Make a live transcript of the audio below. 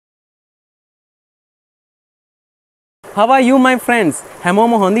How are you my friends?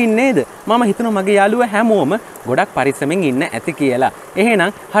 හැමෝම හොඳින් නේද? මම හිතනවා මගේ යාළුවෝ හැමෝම ගොඩක් පරිස්සමෙන් ඉන්න ඇති කියලා.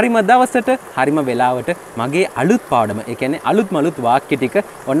 එහෙනම් හරිම දවසට හරිම වෙලාවට මගේ අලුත් පාඩම, ඒ කියන්නේ අලුත් වාක්‍ය ටික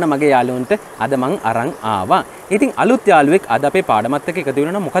ඔන්න මගේ යාළුවන්ට අද මං අරන් ආවා. ඉතින් අලුත් යාළුවෙක් අද අපේ පාඩමත් එක්ක එකතු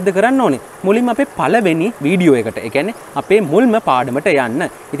වෙනවා නම් මොකද්ද කරන්න ඕනේ? මුලින්ම අපේ පළවෙනි වීඩියෝ එකට, ඒ කියන්නේ අපේ මුල්ම පාඩමට යන්න.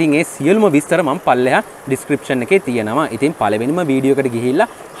 ඉතින් ඒ සියලුම විස්තර මම පල්ලෙහා ඩිස්ක්‍රිප්ෂන් එකේ තියෙනවා. ඉතින් පළවෙනිම වීඩියෝ එකට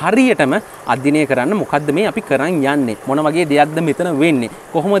ගිහිල්ලා හරියටම අධ්‍යයනය කරන්න මොකද්ද මේ අපි කරන් යන්නේ? මොන වගේ දෙයක්ද මෙතන වෙන්නේ?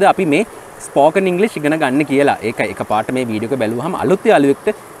 කොහොමද අපි මේ ස්පෝකන් ඉංග්‍රීසි ඉගෙන ගන්න කියලා. ඒක එකපාරට මේ වීඩියෝ එක බැලුවහම අලුත් යාළුවෙක්ට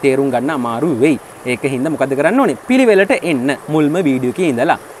තේරුම් ගන්න අමාරු වෙයි. ඒක හින්දා මොකද කරන්න ඕනේ? පිළිවෙලට එන්න මුල්ම වීඩියෝ එකේ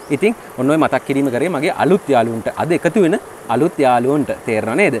ඉඳලා. ඉතින් ඔන්න ඔය මතක් කිරීම කරේ මගේ අලුත් යාළුවන්ට. අද එකතු වෙන අලුත් යාළුවන්ට.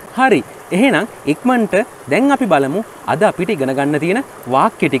 තේරෙනව නේද? හරි. එහෙනම් ඉක්මනට දැන් අපි බලමු අද අපිට ඉගෙන ගන්න තියෙන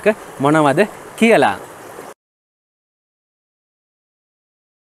වාක්‍ය ටික මොනවද කියලා.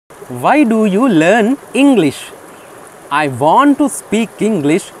 Why do you learn English? I want to speak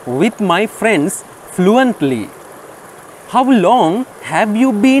English with my friends fluently. How long have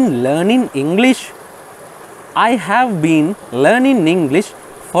you been learning English? I have been learning English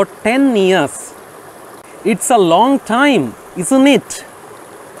for 10 years. It's a long time, isn't it?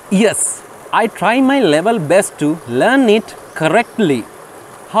 Yes, I try my level best to learn it correctly.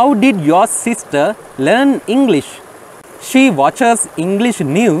 How did your sister learn English? She watches English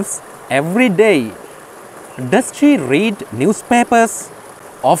news every day. Does she read newspapers?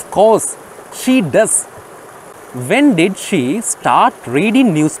 Of course, she does. When did she start reading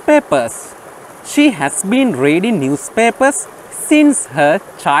newspapers? She has been reading newspapers since her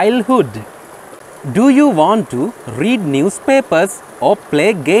childhood. Do you want to read newspapers or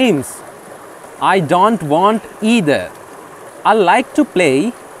play games? I don't want either. I like to play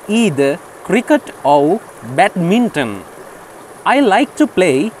either cricket or badminton. I like to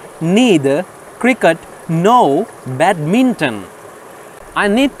play neither cricket nor badminton. I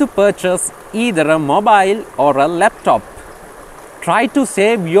need to purchase either a mobile or a laptop. Try to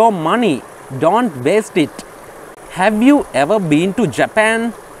save your money. Don't waste it. Have you ever been to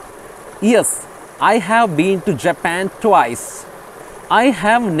Japan? Yes, I have been to Japan twice. I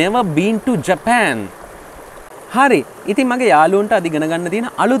have never been to Japan. හරි. ඉතින් මගේ යාළුවන්ට අද ඉගෙන ගන්න තියෙන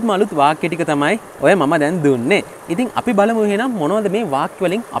අලුත් වාක්‍ය ටික තමයි ඔය මම දැන් දුන්නේ. ඉතින් අපි බලමු එහෙනම් මොනවද මේ වාක්‍ය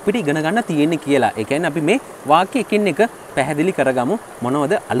වලින් අපිට ඉගෙන ගන්න තියෙන්නේ කියලා. ඒ කියන්නේ අපි මේ වාක්‍ය එකින් එක පැහැදිලි කරගමු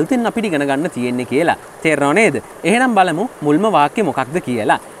මොනවද අලුතෙන් අපිට ඉගෙන ගන්න තියෙන්නේ කියලා. තේරෙනව නේද? එහෙනම් බලමු මුල්ම වාක්‍ය මොකක්ද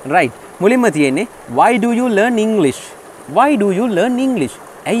කියලා. right. මුලින්ම තියෙන්නේ why do you learn English? Why do you learn English?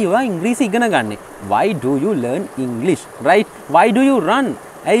 ඇයි ඔයා ඉංග්‍රීසි ඉගෙන ගන්නේ? Why do you learn English? right. Why do you run?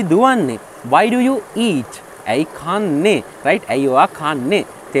 ඇයි දුවන්නේ? Why do you eat? ඇයි කන්නේ? right. ඇයි ඔයා කන්නේ?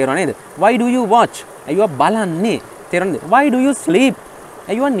 තේරුණා නේද? Why do you watch? ඇයි ඔයා බලන්නේ? තේරුණාද? Why do you sleep?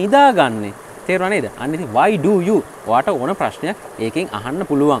 ඇයි ඔයා නිදාගන්නේ? තේරුණා නේද? අන්න ඉතින් why do you? ඔයාට ඕන ප්‍රශ්නයක් ඒකෙන් අහන්න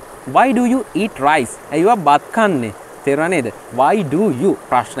පුළුවන්. Why do you eat rice? ඇයි ඔයා බත් කන්නේ? තේරුණා නේද? Why do you?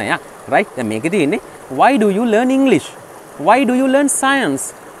 ප්‍රශ්නයක්. right. දැන් මේකේ තියෙන්නේ why do you learn English? Why do you learn science?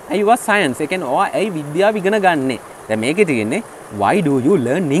 ඇයි ඔයා science? ඒ කියන්නේ ඔයා ඇයි විද්‍යාව ඉගෙන ගන්නේ? දැන් මේකේ තියෙන්නේ why do you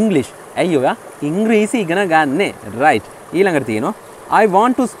learn English? ඇයි ඔයා ඉංග්‍රීසි ඉගෙන ගන්නේ? right. ඊළඟට තියෙනවා I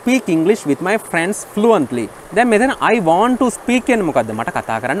want to speak English with my friends fluently. දැන් මෙතන I want to speak කියන්නේ මොකද්ද? මට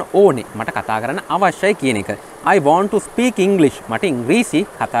කතා කරන්න ඕනේ. මට කතා කරන්න අවශ්‍යයි කියන එක. I want to speak English. මට ඉංග්‍රීසි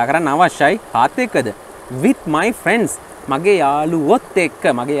කතා කරන්න අවශ්‍යයි. කාත් එක්කද? With my friends. මගේ යාළුවොත් එක්ක,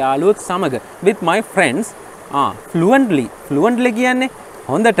 මගේ යාළුවොත් සමග. With my friends. Fluently. Fluently කියන්නේ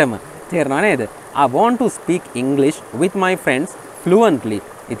හොඳටම. තේරෙනව නේද? I want to speak English with my friends fluently.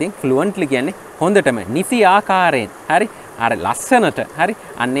 ඉතින් fluently කියන්නේ හොඳටම නිසි ආකාරයෙන්. හරි? අර ලස්සනට. හරි?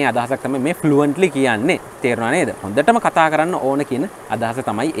 අන්නේ අදහසක් තමයි මේ fluently කියන්නේ. තේරුණා නේද? හොඳටම කතා කරන්න ඕන කියන අදහස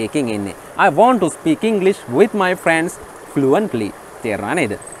තමයි ඒකෙන් එන්නේ. I want to speak English with my friends fluently. තේරුණා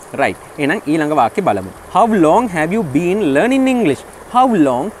නේද? right. එහෙනම් ඊළඟ වාක්‍ය බලමු. How long have you been learning English? How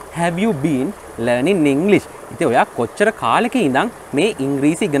long have you been learning English? ඉතින් ඔයා කොච්චර කාලෙක ඉඳන් මේ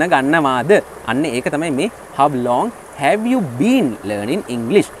ඉංග්‍රීසි ඉගෙන ගන්නවාද? අන්න ඒක තමයි මේ how long have you been learning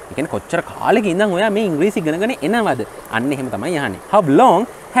English? ඒ කියන්නේ කොච්චර කාලෙක ඉඳන් ඔයා මේ ඉංග්‍රීසි ඉගෙනගෙන එනවද? අන්න එහෙම තමයි අහන්නේ. How long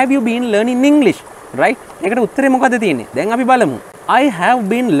have you been learning English? right. ඒකට උත්තරේ මොකද්ද තියෙන්නේ? දැන් අපි බලමු. I have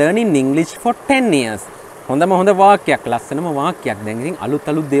been learning English for 10 years. හොඳ වාක්‍යයක්, ලස්සනම වාක්‍යයක්. දැන් ඉතින්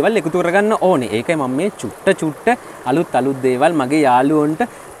අලුත් දේවල් එකතු කරගන්න ඕනේ. ඒකයි මම මේ චුට්ට අලුත් දේවල් මගේ යාළුවන්ට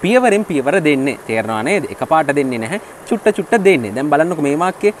පියවරෙන් පියවර දෙන්නේ. තේරෙනව නේද? එකපාරට දෙන්නේ නැහැ. චුට්ට දෙන්නේ. දැන් බලන්නකෝ මේ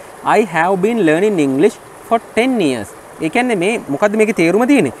වාක්‍යය. I have been learning English for 10 years. ඒ කියන්නේ මේ මොකද්ද මේකේ තේරුම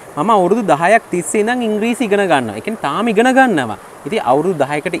තියෙන්නේ? මම අවුරුදු 10ක් තිස්සේ ඉඳන් ඉංග්‍රීසි ඉගෙන ගන්නවා. ඒ කියන්නේ තාම ඉගෙන ගන්නවා. ඉතින් අවුරුදු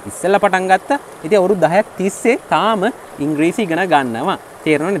 10කට ඉස්සෙල්ලා පටන් ගත්තා. ඉතින් අවුරුදු 10ක් තිස්සේ තාම ඉංග්‍රීසි ඉගෙන ගන්නවා.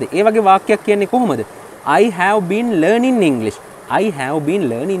 තේරෙනව නේද? ඒ වගේ වාක්‍යයක් කියන්නේ කොහොමද? I have been learning English. I have been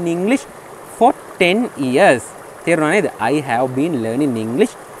learning English for 10 years. තේරුණා නේද? I have been learning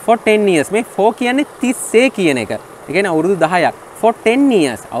English for 10 years. මේ for කියන්නේ 30 කියන එක. ඒ කියන්නේ අවුරුදු 10ක්. For 10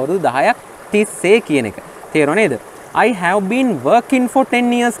 years. අවුරුදු 10ක් 30 කියන එක. තේරුණා නේද? I have been working for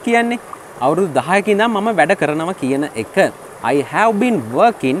 10 years කියන්නේ අවුරුදු 10ක ඉඳන් මම වැඩ කරනවා කියන එක. I have been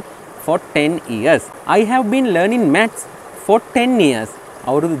working for 10 years. I have been learning maths for 10 years.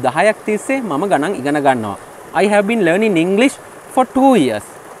 අවුරුදු 10ක් තිස්සේ මම ගණන් ඉගෙන ගන්නවා. I have been learning English for 2 years.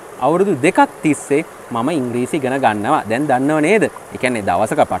 අවුරුදු දෙකක් තිස්සේ මම ඉංග්‍රීසි ඉගෙන ගන්නවා. දැන් දන්නව නේද? ඒ කියන්නේ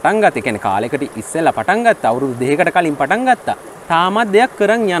දවසක පටන් ගත්ත. ඒ කියන්නේ කාලයකට ඉස්සෙල්ලා පටන් ගත්ත. අවුරුදු දෙකකට කලින් පටන් ගත්තා. තාමත් දෙයක්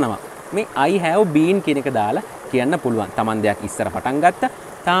කරන් යනවා. මේ I have been කියන එක දාලා කියන්න පුළුවන්. Taman දෙයක් ඉස්සර පටන් ගත්තා.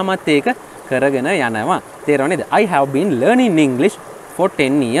 තාමත් ඒක කරගෙන යනවා. තේරෙනව නේද? I have been learning English for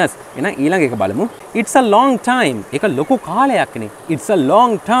 10 years. එහෙනම් ඊළඟ එක බලමු. It's a long time. ඒක ලොකු කාලයක් නේ. It's a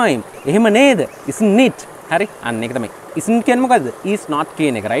long time. එහෙම නේද? Isn't it? හරි. අන්න ඒක තමයි. Isn't කියන්නේ මොකද්ද? Is not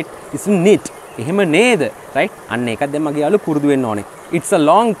කියන එක, right? Isn't it? එහෙම නේද? right? අන්න ඒකත් දැන් මගේ යාළුවෝ පුරුදු වෙන්න ඕනේ. It's a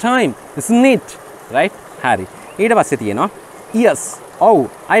long time. Isn't it? right? හරි. ඊට පස්සේ තියෙනවා yes. Oh,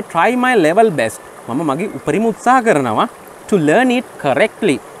 I try my level best. මම මගේ උපරිම උත්සාහ කරනවා to learn it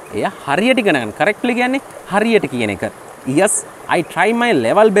correctly. එය හරියට ඉගෙන ගන්න. correctly කියන්නේ හරියට කියන එක. Yes, I try my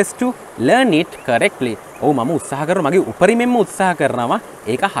level best to learn it correctly. ඔව් මම උත්සාහ කරනවා මගේ උපරිමයෙන්ම උත්සාහ කරනවා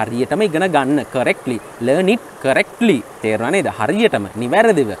ඒක හරියටම ඉගෙන ගන්න. correctly. learn it correctly. තේරුණා නේද? හරියටම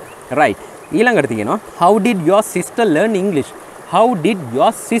නිවැරදිව. right. ඊළඟට තියෙනවා how did your sister learn English? How did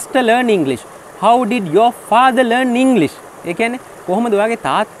your sister learn English? How did your father learn English? ඒ කියන්නේ කොහොමද ඔයාගේ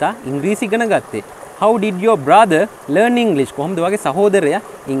තාත්තා ඉංග්‍රීසි ඉගෙන ගත්තේ? How did your brother learn English? කොහොමද ඔයාගේ සහෝදරයා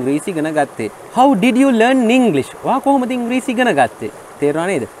ඉංග්‍රීසි ඉගෙන ගත්තේ? How did you learn English? ඔයා කොහොමද ඉංග්‍රීසි ඉගෙන ගත්තේ? තේරුණා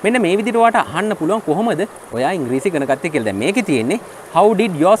නේද? මෙන්න මේ විදිහට ඔයාට අහන්න පුළුවන් කොහොමද ඔයා ඉංග්‍රීසි ඉගෙන ගත්තේ කියලා. දැන් මේකේ තියෙන්නේ how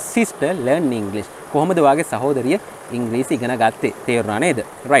did your sister learn English? කොහොමද ඔයාගේ සහෝදරිය ඉංග්‍රීසි ඉගෙන ගත්තේ? තේරුණා නේද?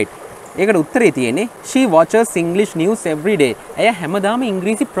 right. ඒකට උත්තරේ තියෙන්නේ she watches English news every day. ඇය හැමදාම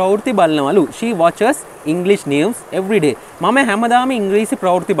ඉංග්‍රීසි ප්‍රවෘත්ති බලනවලු. She watches English news every day. මම හැමදාම ඉංග්‍රීසි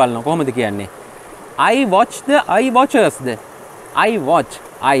ප්‍රවෘත්ති බලනවා. කොහොමද කියන්නේ? I watches the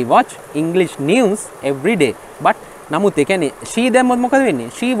I watch English news every day. But නමුත් ඒ කියන්නේ she දැම්මොත් මොකද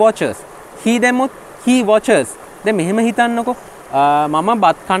වෙන්නේ? She watches. He දැම්මොත් he watches. දැන් මෙහෙම හිතන්නකෝ. මම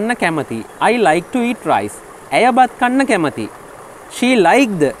බත් කන්න කැමතියි. I like to eat rice. ඇය බත් කන්න කැමතියි. She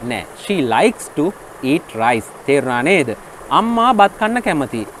liked නෑ. She likes to eat rice. තේරුණා නේද? අම්මා බත් කන්න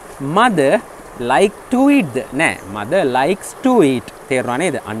කැමතියි. Mother like to eat නෑ. Mother likes to eat. තේරුණා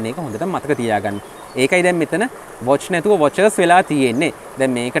නේද? අන්න ඒක හොඳට මතක තියාගන්න. ඒකයි දැන් මෙතන watch නැතුව watchers වෙලා තියෙන්නේ.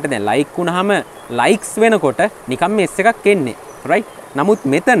 දැන් මේකට දැන් like වුණාම likes වෙනකොට නිකම්ම s එකක් එන්නේ. right? නමුත්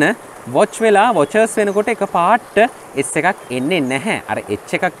මෙතන watch වෙලා watchers වෙනකොට එක පාට s එකක් එන්නේ නැහැ. අර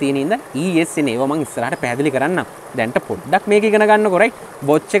h එකක් තියෙන ඉඳ es එන්නේ. ඒවා මම ඉස්සරහට පැහැදිලි කරන්නම්. දැන්ට පොඩ්ඩක් මේක ඉගෙන ගන්නකො right?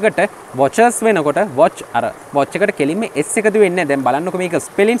 watch එකට watchers වෙනකොට watch අර watch එකට කෙලින්ම s එකතු වෙන්නේ නැහැ. දැන් බලන්නකො මේක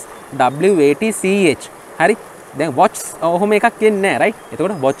spellings w a t c h. හරි? දැන් watch ඔහොම එකක් එන්නේ නැහැ right?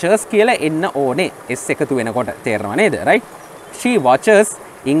 එතකොට watchers කියලා එන්න ඕනේ s එකතු වෙනකොට. තේරෙනව නේද? right? she watches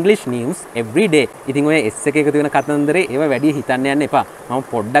English news every day. ඉතින් ඔය s එක එකතු වෙන කතන්දරේ ඒව වැඩි හිතන්න යන්න එපා. මම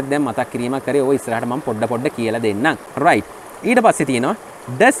පොඩ්ඩක් දැන් මතක් කිරීමක් කරේ. ඔය ඉස්සරහට මම පොඩ්ඩ කියලා දෙන්නම්. right. ඊට පස්සේ තියෙනවා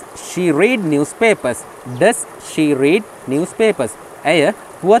does she read newspapers? Does she read newspapers? ඇය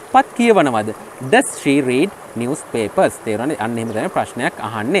පුවත්පත් කියවනවද? Does she read newspapers? තේරුණානේ? අන්න එහෙම තමයි ප්‍රශ්නයක්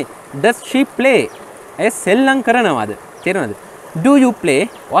අහන්නේ. Does she play? ඇය සෙල්ලම් කරනවද? තේරුණාද? Do you play?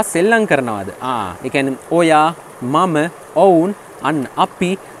 ඔයා සෙල්ලම් කරනවද? ඒ කියන්නේ ඔයා, මම, ඔවුන්, අන්න අපි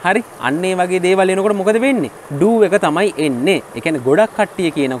හරි අන්න ඒ වගේ දේවල් එනකොට මොකද වෙන්නේ? do එක තමයි එන්නේ. ඒ කියන්නේ ගොඩක්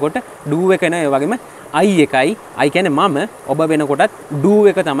කට්ටිය කියනකොට do එක එන ඒ වගේම I එකයි I කියන්නේ මම ඔබ වෙනකොටත් do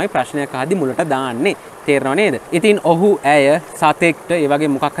එක තමයි ප්‍රශ්නයක් අහද්දි මුලට දාන්නේ. තේරෙනව නේද? ඉතින් ඔහු ඇය සතෙක්ට ඒ වගේ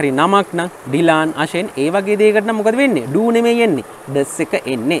මොකක් හරි නමක් නම් ඩිලාන් අෂෙන් ඒ වගේ දෙයකට නම් මොකද වෙන්නේ? do නෙමෙයි එන්නේ. does එක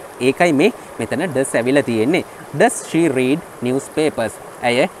එන්නේ. ඒකයි මේ මෙතන does ඇවිල්ලා තියෙන්නේ. does she read newspapers?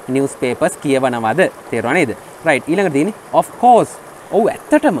 ඇය newspapers කියවනවද? තේරුණා නේද? right. ඊළඟට තියෙන්නේ of course. ඔව්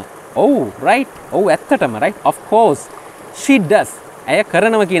ඇත්තටම. ඔව් right. ඔව් ඇත්තටම right. of course she does. ඇය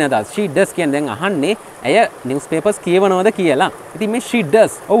කරනවා කියන අදහස. she does කියන්නේ දැන් අහන්නේ ඇය newspapers කියවනවද කියලා. ඉතින් මේ she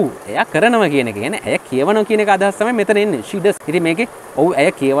does. ඔව් එයා කරනවා කියන එක. කියන්නේ ඇය කියවනවා කියන එක අදහස් තමයි මෙතන එන්නේ. she does. ඉතින් මේකේ ඔව්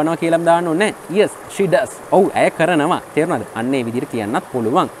ඇය කියවනවා කියලාම දාන්න ඕනේ නැහැ. yes she does. ඔව් ඇය කරනවා. තේරුණාද? අන්න ඒ විදිහට කියන්නත්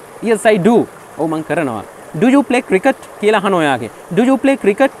පුළුවන්. yes I do. ඔව් මම කරනවා. do you play cricket කියලා අහන ඔයාගේ. do you play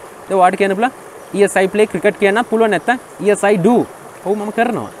cricket? ඒ වාට කියන්න පුළුවන්. yes I play cricket කියන්නත් පුළුවන් නැත්තම් yes I do. ඔව් මම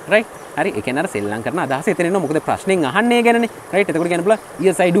කරනවා. right? හරි ඒ කියන්නේ අර සෙල්ලම් කරන අදහස එතන එනවා. මොකද ප්‍රශ්නෙන් අහන්නේ ගැනනේ. right? එතකොට කියන්න පුළුවන්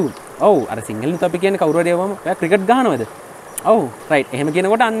yes I do. ඔව් අර සිංහලෙන් අපි කියන්නේ කවුරු හරි ආවම ඔයා ක්‍රිකට් ගහනවද? ඔව් right. එහෙම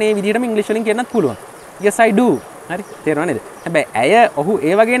කියනකොට අන්න ඒ විදිහටම ඉංග්‍රීසි වලින් කියන්නත් පුළුවන්. yes I do. හරි තේරුණා නේද? හැබැයි ඇය ඔහු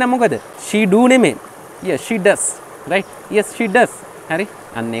ඒ වගේ නම් මොකද? she do නෙමෙයි. yes she does. right? yes she does. හරි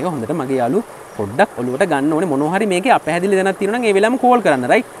අන්න ඒක හොඳට මගේ යාළුවෝ පොඩ්ඩක් ඔලුවට ගන්න ඕනේ මොනවා හරි මේකේ අපැහැදිලි දැනක් තියෙනවා නම් ඒ වෙලාවම කෝල් කරන්න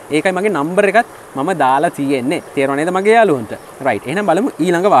right ඒකයි මගේ නම්බර් එකත් මම දාලා තියෙන්නේ තේරුණා නේද මගේ යාළුවන්ට right එහෙනම් බලමු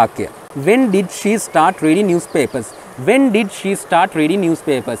ඊළඟ වාක්‍යය when did she start reading newspapers when did she start reading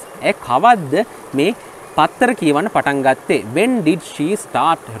newspapers ඒ කවද්ද මේ පත්තර කියවන්න පටන් ගත්තේ when did she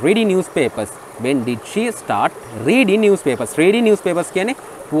start reading newspapers when did she start reading newspapers කියන්නේ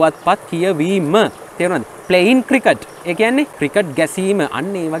පුවත්පත් කියවීම තේරුණාද playing cricket ඒ කියන්නේ cricket ගැසීම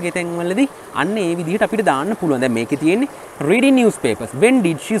අන්න ඒ වගේ තැන්වලදී අන්න ඒ විදිහට අපිට දාන්න පුළුවන් දැන් මේකේ තියෙන්නේ reading newspapers when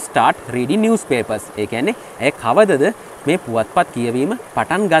did she start reading newspapers ඒ කියන්නේ ඒ කවදද මේ පුවත්පත් කියවීම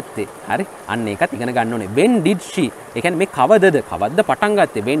පටන් ගත්තේ හරි අන්න ඒකත් ඉගෙන ගන්න ඕනේ when did she ඒ කියන්නේ මේ කවද්ද පටන්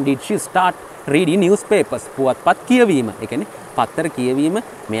ගත්තේ when did she start reading newspapers පුවත්පත් කියවීම ඒ කියන්නේ පත්තර කියවීම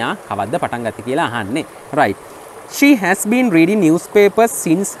මෙයා කවද්ද පටන් ගත්තේ කියලා අහන්නේ right she has been reading newspapers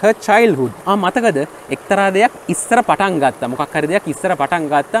since her childhood මතකද එක්තරා දෙයක් ඉස්සර පටන් ගත්තා මොකක් හරි දෙයක් ඉස්සර පටන්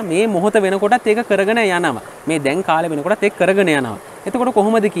ගත්තා මේ මොහොත වෙනකොටත් ඒක කරගෙන යනවා මේ දැන් කාලේ වෙනකොටත් ඒක කරගෙන යනවා එතකොට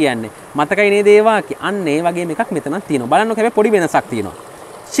කොහොමද කියන්නේ මතකයි නේද ඒවා අන්න ඒ වගේම එකක් මෙතනක් තියෙනවා බලන්නකො හැබැයි පොඩි වෙනසක් තියෙනවා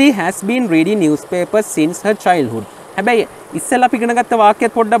she has been reading newspapers since her childhood හැබැයි ඉස්සෙල්ලා අපි ඉගෙන ගත්ත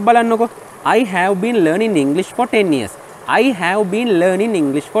වාක්‍යයත් පොඩ්ඩක් බලන්නකො I have been learning English for 10 years I have been learning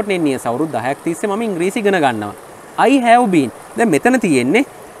English for 10 years අවුරුදු 10ක් තිස්සේ මම ඉංග්‍රීසි ඉගෙන ගන්නවා I have been දැන් මෙතන තියෙන්නේ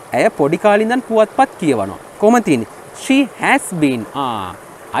ඇය පොඩි කාලේ ඉඳන් පුවත්පත් කියවනවා කොහොමද තියෙන්නේ she has been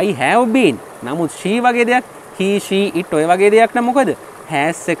I have been නමුත් she වගේ දෙයක් he she it ඔය වගේ දෙයක් නම් මොකද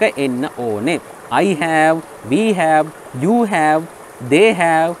has එක එන්න ඕනේ I have we have you have they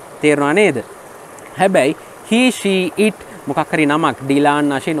have තේරුණා නේද හැබැයි he she it මොකක් හරි නමක්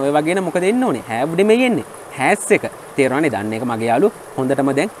ඩිලාන් අශින් ඔය වගේ නම් මොකද එන්න ඕනේ have දෙමෙයි එන්නේ has එක තේරුණා නේද අන්න එක මගේ යාළුවෝ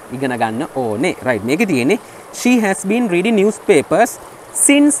හොඳටම දැන් ඉගෙන ගන්න ඕනේ right මේකේ තියෙන්නේ she has been reading newspapers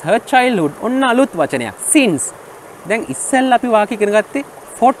since her childhood ඔන්න අලුත් වචනයක් since දැන් ඉස්සෙල්ලා අපි වාක්‍ය ඉගෙන ගත්තේ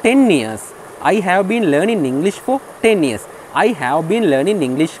for 10 years I have been learning English for 10 years I have been learning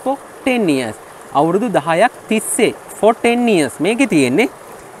English for 10 years අවුරුදු 10ක් තිස්සේ for 10 years මේකේ තියෙන්නේ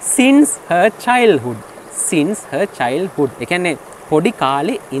since her childhood ඒ කියන්නේ පොඩි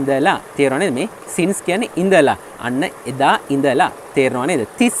කාලේ ඉඳලා තේරුණා නේද මේ since කියන්නේ ඉඳලා අන්න එදා ඉඳලා තේරුණා නේද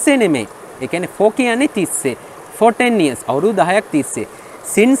තිස්සේ නෙමෙයි ඒ කියන්නේ for කියන්නේ තිස්සේ for 10 years අවුරුදු 10ක් තිස්සේ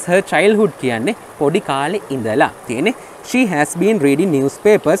since her childhood කියන්නේ පොඩි කාලේ ඉඳලා තියෙන්නේ she has been reading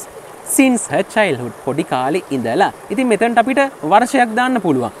newspapers since her childhood පොඩි කාලේ ඉඳලා ඉතින් මෙතනට අපිට වර්ෂයක් දාන්න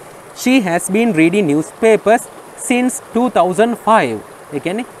පුළුවන් she has been reading newspapers since 2005 ඒ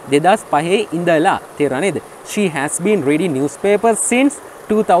කියන්නේ 2005 ඉඳලා තේරුණා නේද she has been reading newspapers since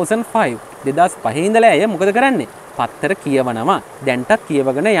 2005 2005 ඉඳලා අය මොකද කරන්නේ පත්තර කියවනවා දැන්ටත්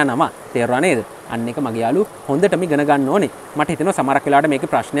කියවගෙන යනවා තේරුණා නේද අන්න එක මගේ යාළුවෝ හොඳටම ඉගෙන ගන්න ඕනේ මට හිතෙනවා සමහරක් වෙලාවට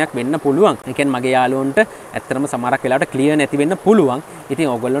මේකේ ප්‍රශ්නයක් වෙන්න පුළුවන් ඒ කියන්නේ මගේ යාළුවන්ට ඇත්තටම සමහරක් වෙලාවට ක්ලියර් නැති වෙන්න පුළුවන්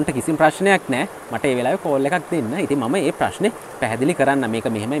ඉතින් ඕගොල්ලන්ට කිසිම ප්‍රශ්නයක් නැහැ මට ඒ වෙලාවේ කෝල් එකක් දෙන්න ඉතින් මම මේ ප්‍රශ්නේ පැහැදිලි කරන්න මේක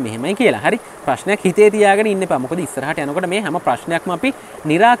මෙහෙමයි කියලා හරි ප්‍රශ්නයක් හිතේ තියාගෙන ඉන්න එපා මොකද ඉස්සරහට යනකොට මේ හැම ප්‍රශ්නයක්ම අපි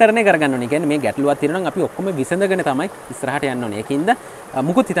निराකරණය කරගන්න ඕනේ කියන්නේ මේ ගැටලුවක් තියෙනවා නම් අපි ඔක්කොම විසඳගෙන තමයි ඉස්සරහට යන්න ඕනේ ඒකින්ද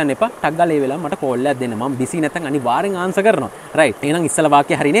මුකුත් හිතන්න එපා ටක් ගාලා ඒ වෙලාව මට කෝල් එකක් දෙන්න මම බිසි නැත්නම් අනිවාර්යෙන් ආන්සර් කරනවා රයිට් එහෙනම් ඉස්සලා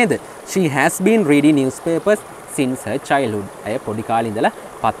වාක්‍ය හරි නේද she has been reading newspapers since her childhood අය පොඩි කාලේ ඉඳලා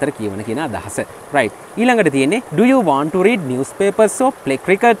පත්තර කියවන කියන අදහස රයිට් ඊළඟට තියෙන්නේ do you want to read newspapers or play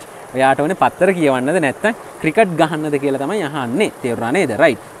cricket ඔයාට ඕනේ පත්තර කියවන්නද නැත්නම් ක්‍රිකට් ගහන්නද කියලා තමයි අහන්නේ තේරුණා නේද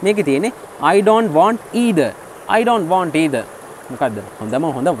රයිට් මේකේ තියෙන්නේ I don't want either මොකද්ද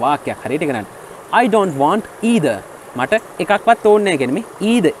හොඳ වාක්‍යයක් හරියට ගන්න I don't want either මට එකක්වත් ඕනේ නැහැ කියන්නේ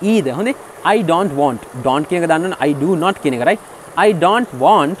මේ either හොඳේ I don't want don't කියන එක දන්නවනේ I do not කියන එක right I don't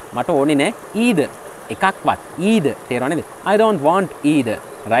want මට ඕනේ නැහැ either එකක්වත් either තේරුණා නේද I don't want either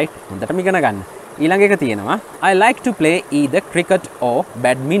right හොඳටම ඉගෙන ගන්න ඊළඟ එක තියෙනවා I like to play either cricket or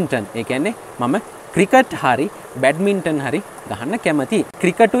badminton ඒ කියන්නේ මම cricket හරි badminton හරි ගහන්න කැමතියි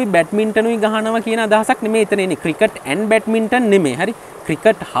cricket උයි badminton උයි ගහනවා කියන අදහසක් නෙමෙයි එතන එන්නේ cricket and badminton නෙමෙයි හරි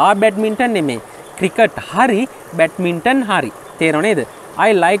cricket හා badminton නෙමෙයි cricket හරි badminton හරි තේරුණා නේද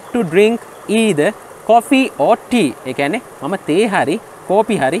I like to drink either coffee or tea ඒ කියන්නේ මම තේ හරි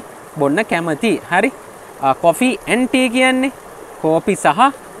කෝපි හරි බොන්න කැමතියි හරි coffee and tea කියන්නේ කෝපි සහ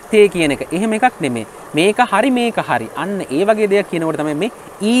තේ කියන එක එහෙම එකක් නෙමෙයි මේක හරි අන්න ඒ වගේ දෙයක් කියනකොට තමයි මේ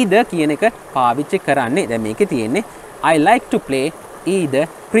either කියන එක පාවිච්චි කරන්නේ දැන් මේකේ තියෙන්නේ I like to play either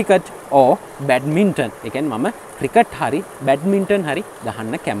cricket or badminton ඒ කියන්නේ මම cricket හරි badminton හරි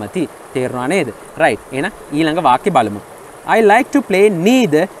ගහන්න කැමතියි තේරුණා නේද right එහෙනම් ඊළඟ වාක්‍ය බලමු I like to play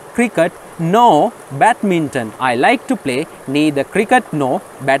neither cricket nor badminton. I like to play neither cricket nor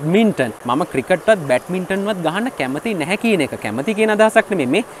badminton. මම cricket වත් badminton වත් ගහන්න කැමති නැහැ කියන එක. කැමති කියන අදහසක්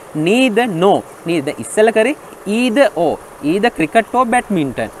නෙමෙයි මේ neither no. neither ඉස්සෙල්ලා කරේ either or. either cricket or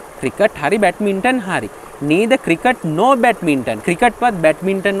badminton. cricket hari badminton hari. neither cricket nor badminton. cricket වත්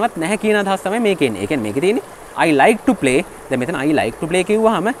badminton වත් නැහැ කියන අදහස තමයි මේකේ එන්නේ. ඒ කියන්නේ මේකේ තියෙන්නේ I like to play. දැන් මෙතන I like to play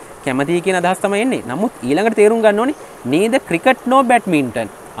කිව්වහම කැමති කියන අදහස තමයි එන්නේ. නමුත් ඊළඟට තේරුම් ගන්න ඕනේ neither cricket nor badminton.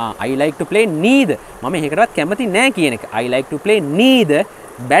 I like to play neither. මම ඒකටවත් කැමති නැහැ කියන එක. I like to play neither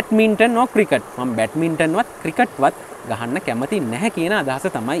badminton nor cricket. මම badminton වත් cricket වත් ගහන්න කැමති නැහැ කියන අදහස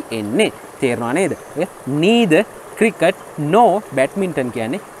තමයි එන්නේ. තේරුණා නේද? neither cricket nor badminton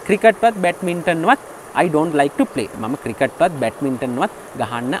කියන්නේ cricket වත් badminton වත් I don't like to play. මම cricket වත් badminton වත්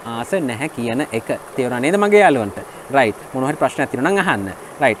ගහන්න ආස නැහැ කියන එක. තේරුණා නේද මගේ යාළුවන්ට? right. මොන හරි ප්‍රශ්නයක් තියෙනවා නම් අහන්න.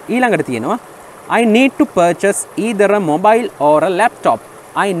 right. ඊළඟට තියෙනවා I need to purchase either a mobile or a laptop.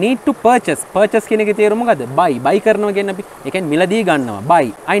 I need to purchase. purchase කියන එකේ තේරුම මොකද්ද? buy. buy කරනවා කියන්නේ අපි. ඒ කියන්නේ මිලදී ගන්නවා. buy.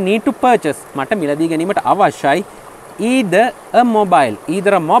 I need to purchase. මට මිලදී ගැනීමට අවශ්‍යයි either a mobile.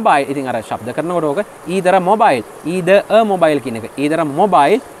 either a mobile. ඉතින් අර ශබ්ද කරනකොට ඕක either a mobile. either a mobile කියන එක. either a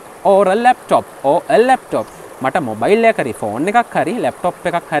mobile or a laptop. or a laptop. මට මොබයිල් එකක් හරි ෆෝන් එකක් හරි ලැප්ටොප්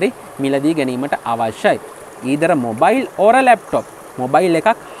එකක් හරි මිලදී ගැනීමට අවශ්‍යයි. either a mobile or a laptop. Mobile එකක්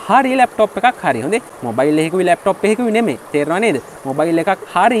හරි ලැප්ටොප් එකක් හරි. හොඳේ. මොබයිල් එකකුයි ලැප්ටොප් එකකුයි නෙමෙයි. තේරෙනව නේද? මොබයිල් එකක්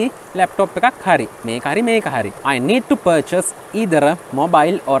හරි ලැප්ටොප් එකක් හරි. මේක හරි මේක හරි. I need to purchase either a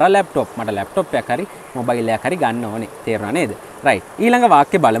mobile or a laptop. මට ලැප්ටොප් එකක් හරි මොබයිල් එකක් හරි ගන්න ඕනේ. තේරෙනව නේද? right. ඊළඟ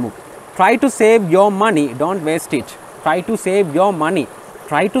වාක්‍ය බලමු. Try to save your money, don't waste it. Try to save your money.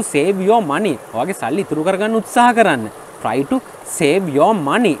 Try to save your money. ඔයාගේ සල්ලි ඉතුරු කරගන්න උත්සාහ කරන්න. Try to save your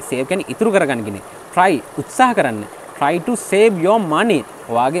money. save කියන්නේ ඉතුරු කරගන්න කියන්නේ. try උත්සාහ කරන්න. try to save your money.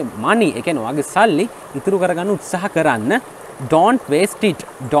 ඔයාගේ money ඒ කියන්නේ ඔයාගේ සල්ලි ඉතුරු කරගන්න උත්සාහ කරන්න. don't waste it.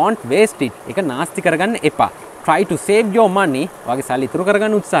 don't waste it. ඒක නාස්ති කරගන්න එපා. try to save your money. ඔයාගේ සල්ලි ඉතුරු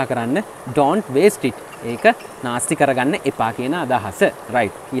කරගන්න උත්සාහ කරන්න. don't waste it. ඒක නාස්ති කරගන්න එපා කියන අදහස.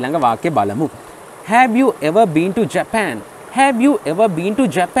 right. ඊළඟ වාක්‍ය බලමු. have you ever been to Japan? have you ever been to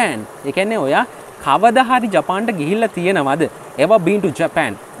Japan? ඒ කියන්නේ ඔයා කවදා හරි ජපාන්ට ගිහිල්ලා තියෙනවද? ever been to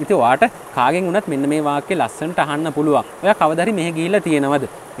Japan. ඉතින් ඔයාට කාගෙන් වුණත් මෙන්න මේ වාක්‍ය ලස්සනට අහන්න පුළුවන්. ඔයා කවදා හරි මෙහෙ ගිහිල්ලා තියෙනවද?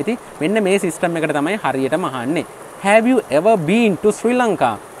 ඉතින් මෙන්න මේ සිස්ටම් එකට තමයි හරියටම අහන්නේ. have you ever been to Sri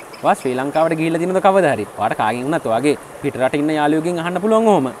Lanka? ඔයා ශ්‍රී ලංකාවට ගිහිල්ලා තියෙනවද කවදා හරි? ඔයාට කාගෙන් වුණත් ඔයාගේ පිටරට ඉන්න යාළුවෙකුගෙන් අහන්න පුළුවන්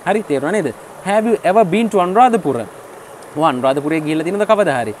ඕම. හරි තේරුණා නේද? have you ever been to Anuradhapura? ඔයා අනුරාධපුරේ ගිහිල්ලා තියෙනවද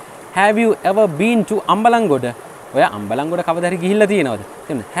කවදා හරි? have you ever been to Ambalangoda? ඔයා අම්බලන්ගොඩ කවදා හරි ගිහිල්ලා තියෙනවද?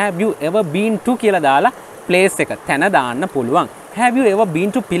 එතන have you ever been to කියලා දාලා place එක තැන දාන්න පුළුවන්. have you ever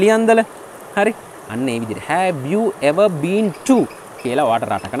been to Piliyandala? හරි. අන්න ඒ විදිහට have you ever been to කියලා ඔයාට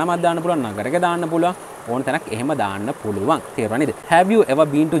රටක නමක් දාන්න පුළුවන්, නගරයක දාන්න පුළුවන්, ඕන තැනක් එහෙම දාන්න පුළුවන්. තේරුණා නේද? have you ever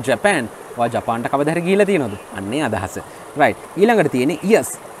been to Japan? ඔයා ජපාන්ට කවදා හරි ගිහිල්ලා තියෙනවද? අන්නේ අදහස. right. ඊළඟට තියෙන්නේ yes,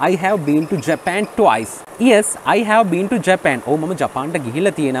 I have been to Japan twice. yes, I have been to Japan. ඔව් මම ජපාන්ට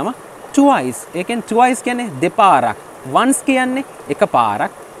ගිහිල්ලා තියෙනවා twice. ඒ කියන්නේ twice කියන්නේ දෙපාරක්. once කියන්නේ එක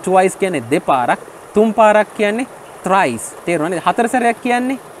පාරක්. twice කියන්නේ දෙපාරක්. තුන් පාරක් කියන්නේ thrice. තේරුණාද? හතර සැරයක්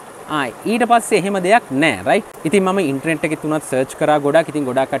කියන්නේ ඊට පස්සේ එහෙම දෙයක් නැහැ. right. ඉතින් මම ඉන්ටර්නෙට් එකේ තුනත් සර්ච් කරා ගොඩක්. ඉතින්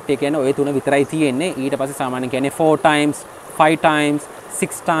ගොඩක් කට්ටිය කියන්නේ ඔය තුන විතරයි තියෙන්නේ. ඊට පස්සේ සාමාන්‍යයෙන් කියන්නේ 4 times, 5 times,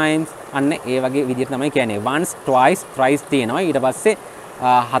 6 times අන්න ඒ වගේ විදිහට තමයි කියන්නේ. once, twice, thrice තියෙනවා. ඊට පස්සේ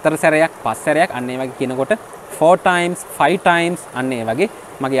හතර සැරයක්, පස් සැරයක් අන්න ඒ වගේ කියනකොට 4 times, 5 times අන්න ඒ වගේ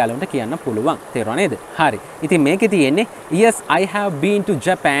මගේ යාළුවන්ට කියන්න පුළුවන්. තේරුණා නේද? හරි. ඉතින් මේකේ තියෙන්නේ yes, I have been to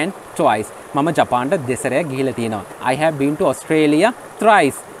Japan twice. මම ජපාන්ට දෙසරයක් ගිහිල්ලා තියෙනවා. I have been to Australia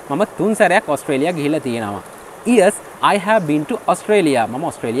thrice. මම තුන් සැරයක් ඕස්ට්‍රේලියා ගිහිල්ලා තියෙනවා. yes, I have been to Australia. මම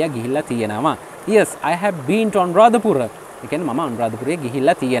ඕස්ට්‍රේලියා ගිහිල්ලා තියෙනවා. yes, I have been to Anuradhapura. ඒ කියන්නේ මම අනුරාධපුරේ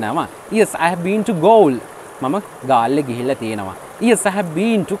ගිහිල්ලා තියෙනවා. yes, I have been to Gaul. මම ගාල්ලේ ගිහිල්ලා තියෙනවා. yes, I have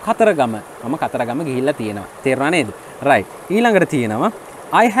been to Kataragama. මම කතරගම ගිහිල්ලා තියෙනවා. තේරුණා නේද? right. ඊළඟට තියෙනවා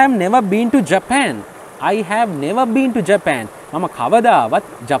I have never been to Japan. I have never been to Japan. මම කවදාවත්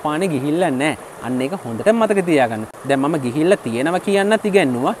ජපානේ ගිහිල්ලා නැහැ. අන්න ඒක හොඳට මතක තියාගන්න. දැන් මම ගිහිල්ලා තියෙනවා කියන්නත්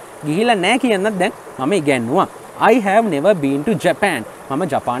ඉගෙනුවා. ගිහිල්ලා නැහැ කියන්නත් දැන් මම ඉගෙනුවා. I have never been to Japan. මම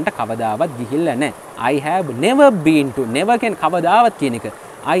ජපාන්ට කවදාවත් ගිහිල්ලා නැහැ. I have never been to. never කියන්නේ කවදාවත් කියන එක.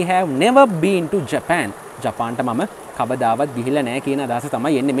 I have never been to Japan. ජපාන්ට මම කවදාවත් ගිහිල්ලා නැහැ කියන අදහස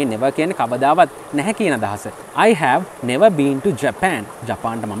තමයි එන්නේ. මේ never කියන්නේ කවදාවත් නැහැ කියන අදහස. I have never been to Japan.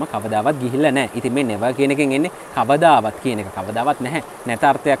 ජපාන්ට මම කවදාවත් ගිහිල්ලා නැහැ. ඉතින් මේ never කියන එකෙන් එන්නේ කවදාවත් කියන එක. කවදාවත් නැහැ. නැත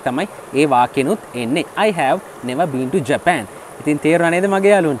අර්ථයක් තමයි ඒ වාක්‍යෙනුත් එන්නේ. I have never been to Japan. ඉතින් තේරුණා නේද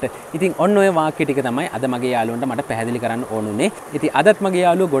මගේ යාළුවන්ට? ඉතින් ඔන්න ඔය වාක්‍ය ටික තමයි අද මගේ යාළුවන්ට මට පැහැදිලි කරන්න ඕනුනේ. ඉතින් අදත් මගේ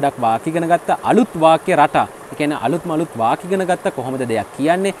යාළුවෝ ගොඩක් වාක්‍ය ඉගෙන ගත්ත අලුත් වාක්‍ය රටා. ඒ කියන්නේ අලුත් වාක්‍ය ඉගෙන ගත්ත කොහොමද දෙයක්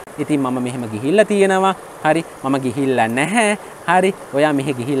කියන්නේ? ඉතින් මම මෙහෙම ගිහිල්ලා තියෙනවා. හරි. මම ගිහිල්ලා නැහැ. හරි. ඔයා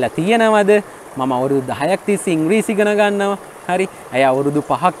මෙහෙ ගිහිල්ලා තියෙනවද? මම අවුරුදු 10ක් තිස්සේ ඉංග්‍රීසි ඉගෙන ගන්නවා. හරි. ඇය අවුරුදු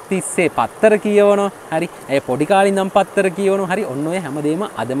 5ක් තිස්සේ පත්තර කියවනවා. හරි. ඇය පොඩි කාලේ ඉඳන් පත්තර කියවනවා. හරි. ඔන්න ඔය හැමදේම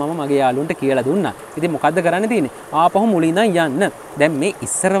අද මම මගේ යාළුවන්ට කියලා දුන්නා. ඉතින් මොකද්ද කරන්න තියෙන්නේ? ආපහු මුලින් ඉඳන් යන්න. දැන් මේ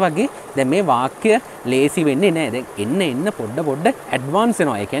ඉස්සර වගේ දැන් මේ වාක්‍ය ලේසි වෙන්නේ නැහැ. දැන් එන්න පොඩ ඇඩ්වාන්ස්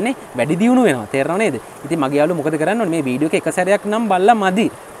වෙනවා. ඒ කියන්නේ වැඩි දියුණු වෙනවා. තේරෙනව නේද? ඉතින් මගේ යාළුවෝ මොකද කරන්න ඕනේ? මේ වීඩියෝ එක සැරයක් නම් බලලා මදි.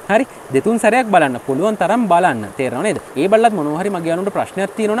 හරි. දෙතුන් සැරයක් බලන්න. පුළුවන් තරම් බලන්න. තේරෙනව නේද? ඒ බලලත් මොනවා හරි මගේ යාළුවන්ට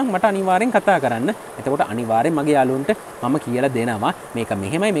ප්‍රශ්නයක් තියෙනවා නම් මට අනිවාර්යෙන් කතා කරන්න. එතකොට අනිවාර්යෙන් මගේ යාළුවන්ට මම කියලා දෙනවා මේක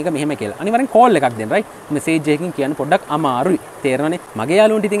මෙහෙමයි මේක මෙහෙමයි කියලා. අනිවාර්යෙන් කෝල් එකක් දෙන්න රයිට්. මෙසේජ් එකකින් කියන්න පොඩ්ඩක් අමාරුයි. තේරෙනවනේ? මගේ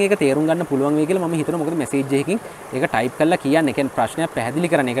යාළුවන්ට ඉතින් ඒක තේරුම් ගන්න පුළුවන් වෙයි කියලා මම හිතනවා. මොකද මෙසේජ් එකකින් ඒක ටයිප් කරලා කියන්න. ඒ කියන්නේ ප්‍රශ්නයක්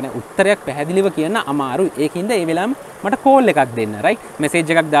පැහැදිලි කරන්න. ඒ කියන්නේ උත්තරයක් පැහැදිලිව කියන්න අමාරුයි. ඒකින්ද ඒ වෙලාවෙම මට කෝල් එකක් දෙන්න රයිට්.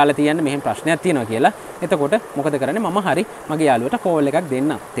 මෙසේජ් එකක් දාලා තියන්න මෙහෙම ප්‍රශ්නයක් තියෙනවා කියලා. එතකොට මොකද කරන්නේ? මම හරි මගේ යාළුවට කෝල් එකක්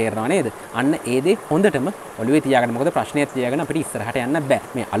දෙන්න. තේරෙනව නේද? අන්න ඒ දේ හොඳටම ඔළුවේ තියාගන්න. මොකද ප්‍රශ්නයක් තියාගෙන අපිට ඉස්සරහට යන්න බෑ.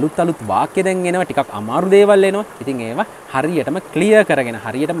 මේ අලුත් වාක්‍ය දැන් එනවා. ටිකක් අමාරු දේවල් එනවා. ඉතින් ඒවා හරියටම ක්ලියර් කරගෙන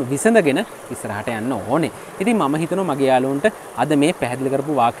හරියටම විසඳගෙන ඉස්සරහට යන්න ඕනේ. ඉතින් මම හිතනවා මගේ යාළුවන්ට අද මේ පැහැදිලි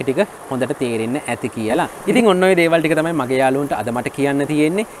කරපු වාක්‍ය ටික හොඳට තේරෙන්න ඇති කියලා. ඉතින් ඔන්න ඔය දේවල් ටික තමයි මගේ යාළුවන්ට අද මට කියන්න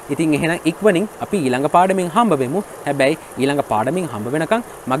තියෙන්නේ. ඉතින් එහෙනම් ඉක්මනින් අපි ඊළඟ පාඩමෙන් හම්බ වෙමු. හැබැයි ඊළඟ පාඩමෙන් හම්බ වෙනකන්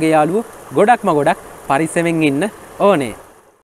මගේ යාළුවෝ ගොඩක් පරිස්සමෙන් ඉන්න ඕනේ.